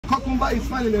Cucumber is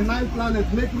found in the 9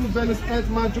 planets: Mercury, Venus, Earth,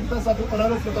 Mars, Jupiter, Saturn,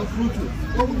 Uranus, Neptune, Pluto.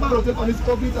 Cucumber rotates on its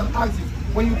orbit and axis.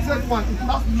 When you take one, it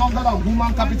lasts longer than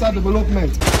human capital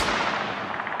development.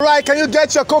 Right, can you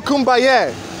get your cucumber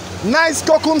here? Nice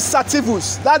Cucum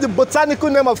sativus. That's the botanical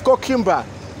name of cucumber.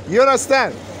 You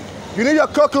understand? You need your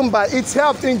cucumber. It's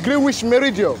helped in Greenwich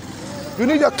Meridian. You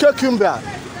need your cucumber.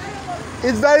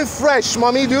 It's very fresh,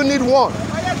 mommy. Do you need one?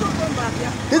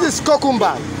 This is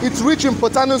cucumber. It's rich in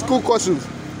botanical courses.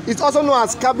 It's also known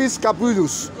as Cabis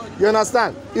capulus. You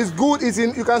understand? It's good. It's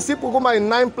in. You can see cucumber in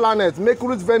 9 planets: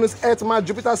 Mercury, Venus, Earth, Mars,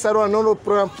 Jupiter, Saturn,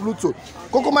 and Pluto.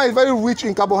 Cucumber is very rich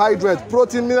in carbohydrates,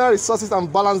 protein, mineral resources,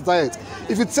 and balanced diet.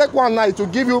 If you take one now, it will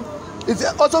give you. It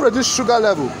also reduce sugar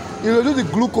level. It reduce the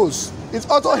glucose. It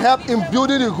also helps in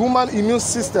building the human immune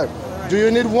system. Do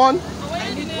you need one?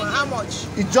 How much?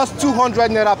 It's just 200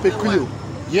 naira per kilo.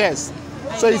 Yes.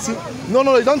 So you see,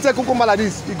 no, you don't take cucumber like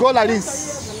this. You go like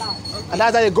this, and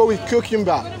that's how you go with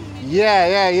cucumber.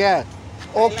 Yeah.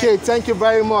 Okay, thank you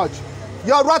very much.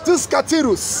 Your Ratus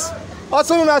catirus,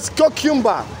 also known as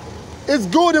cucumber, is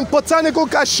good in botanical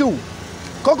cashew.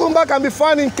 Cucumber can be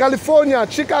found in California,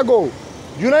 Chicago,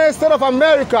 United States of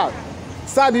America.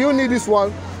 Sir, do you need this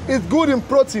one? It's good in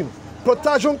protein,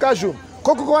 potassium, calcium.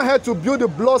 Cucumber helps to build the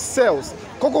blood cells.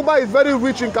 Cucumber is very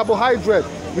rich in carbohydrates.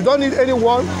 You don't need any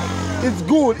one.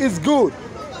 It's good.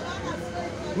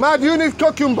 Ma, do you need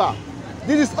cucumber?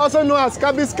 This is also known as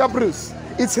Cabis capulus.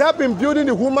 It's helping building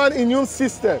the human immune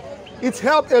system. It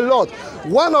helps a lot.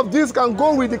 One of these can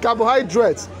go with the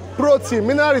carbohydrates, protein,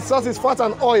 mineral resources, fat,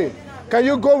 and oil. Can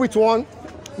you go with one?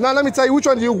 Now let me tell you, which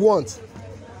one do you want?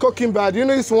 Cucumber. Do you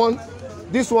know this one?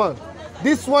 This one.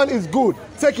 This one is good.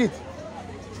 Take it.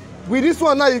 With this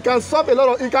one now, you can solve a lot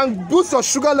of. It can boost your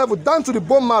sugar level down to the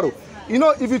bone marrow. You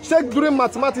know, if you check during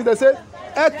mathematics, they say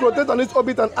Earth rotates on its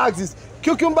orbit and axis.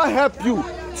 Cucumber help you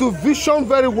to vision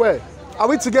very well. Are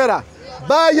we together?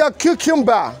 Buy your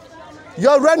cucumber,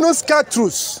 your Renus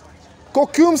catrus,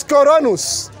 Cucumbers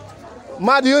coronus.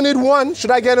 Ma, do you need one?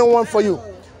 Should I get one for you?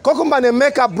 Cucumber ne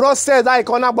make a broad said I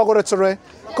cannot bogotore.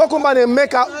 Cucumber ne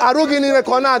make a arugini ne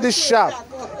corner this sharp.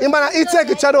 Imana it take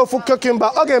a shadow for cucumber.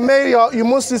 Okay, may your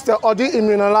immune system or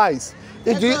de-immunize.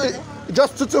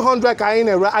 Just 200 kaine.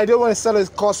 I don't want to sell it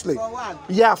costly. For one?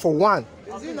 Yeah, for one.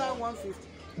 Is it not 150?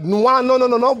 No,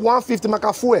 not 150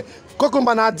 makafue.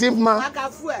 Cucumber na deep man.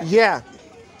 Makafue? Yeah.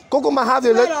 Cucumber have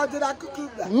the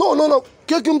No.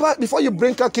 Cucumber, before you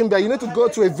bring cucumber, you need to go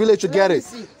to a village to get it.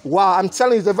 Wow, I'm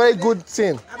telling you, it's a very good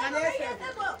thing.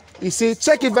 You see,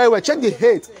 check it very well. Check the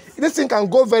height. This thing can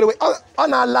go very well.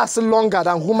 On our last longer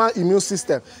than human immune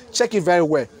system. Check it very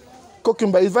well.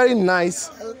 Cucumber is very nice.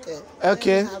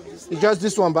 Okay. It's just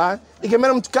this one, but you can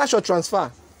make them cash or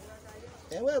transfer.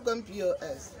 And we're going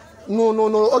POS. No.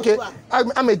 Okay.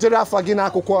 I'm a giraffe again.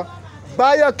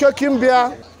 Buy your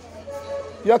cucumber.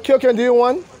 Your cucumber, do you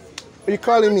want? Are you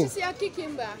calling me?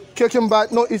 Cucumber. Cucumber.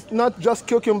 No, it's not just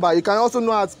cucumber. You can also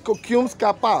know as Cucumbers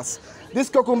capas. This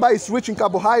cucumber is rich in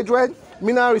carbohydrate,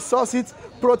 mineral resources,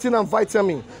 protein, and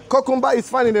vitamin. Cucumber is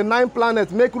found in the 9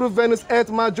 planets: Mercury, Venus, Earth,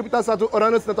 Mars, Jupiter, Saturn,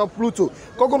 Uranus, Neptune, Pluto.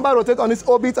 Cucumber rotates on its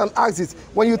orbit and axis.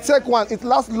 When you take one, it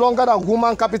lasts longer than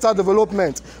human capital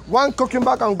development. One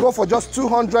cucumber can go for just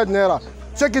 200 naira.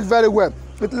 Check it very well.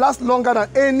 It lasts longer than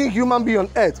any human being on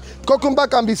earth. Cucumber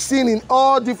can be seen in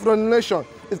all different nations.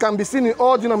 It can be seen in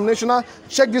all denominations.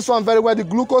 Check this one very well. The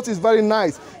glucose is very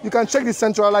nice. You can check the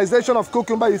centralization of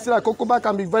cucumber. You see that cucumber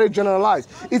can be very generalized.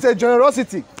 It's a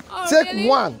generosity. Take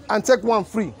one and take one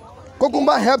free.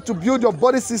 Cucumber helps to build your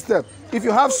body system. If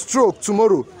you have stroke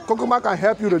tomorrow, cucumber can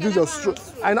help you reduce your stroke.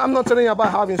 And I'm not telling you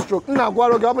about having stroke.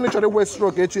 Cucumber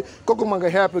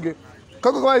can help you.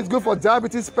 Cucumber is good for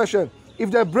diabetes patients. If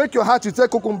they break your heart, you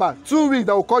take cucumber. 2 weeks,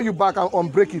 they will call you back and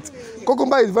unbreak it.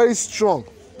 Cucumber is very strong.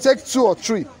 Take 2 or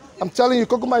 3. I'm telling you,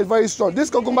 cucumber is very strong. This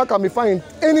cucumber can be found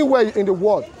anywhere in the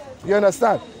world. You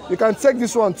understand? You can take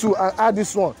this one too and add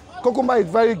this one. Cucumber is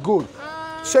very good.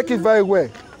 Check it very well.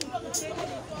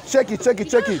 Check it. You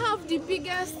have the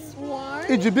biggest one.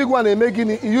 It's the big one they make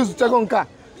it. You use Chagonka.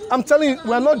 I'm telling you,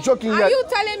 we're not joking yet. Are you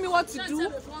telling me what to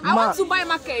do? I want to buy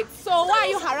market. So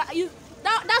why are you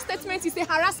that statement is a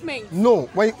harassment. No.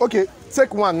 Okay,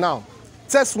 take one now.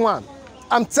 Test one.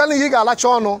 I'm telling you, you got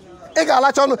to if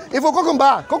you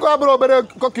cucumber,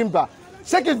 cucumber.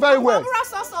 Check it very well.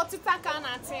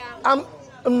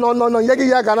 No.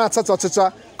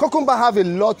 Cucumber have a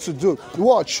lot to do.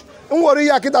 Watch. If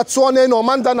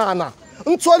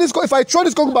I throw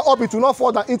this cucumber up, it will not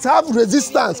fall down. It has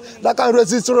resistance that can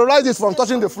resistorize it from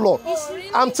touching the floor.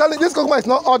 I'm telling you, this cucumber is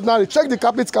not ordinary. Check the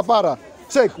capit capara.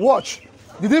 Check, watch.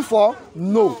 Did it fall?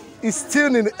 No. It's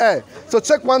still in the air. So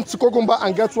check one cucumber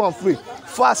and get one free.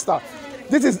 Faster.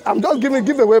 This is, I'm just giving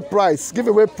giveaway price.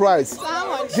 Giveaway price.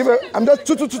 How much? I'm just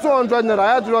 200 naira.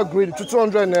 I had to greedy.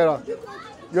 200 naira.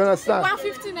 You understand?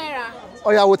 150 naira.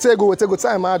 Oh yeah, we'll take go.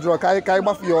 Time I draw. Can I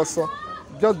buy for you also?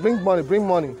 Just bring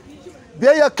money.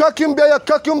 Bear your cucumber,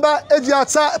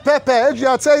 Ejiata, pepper,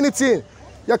 Ejiata, anything.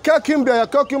 Your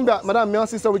cucumber. Madam, my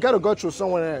sister, we gotta go through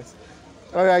someone else.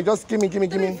 All right, just give me.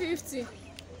 350.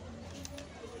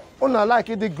 Oh, no, I like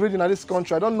it, the greedy in this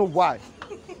country. I don't know why.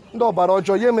 No, but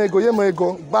Ojo, ye me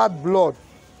go. Bad blood.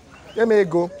 Ye me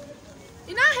go.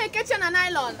 You know how kitchen and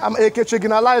nylon? I'm a kitchen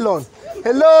in a nylon.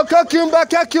 Hello, cucumber.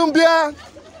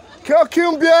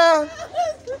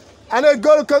 And I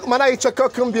go to cook, man, I eat your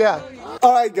cucumber.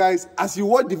 Alright guys, as you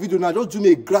watch the video now, just do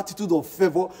me a gratitude of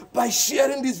favor by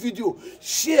sharing this video.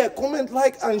 Share, comment,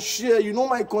 like, and share. You know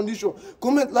my condition.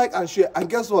 Comment, like, and share. And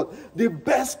guess what? The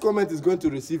best comment is going to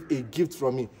receive a gift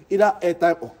from me. Either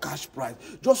airtime or cash prize.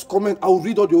 Just comment. I'll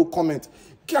read all your comment.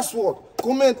 Guess what?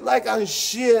 Comment, like, and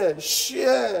share.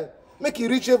 Share. Make it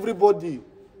reach everybody.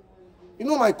 You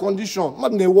know my condition.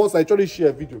 Not in the words I try to share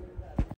a video.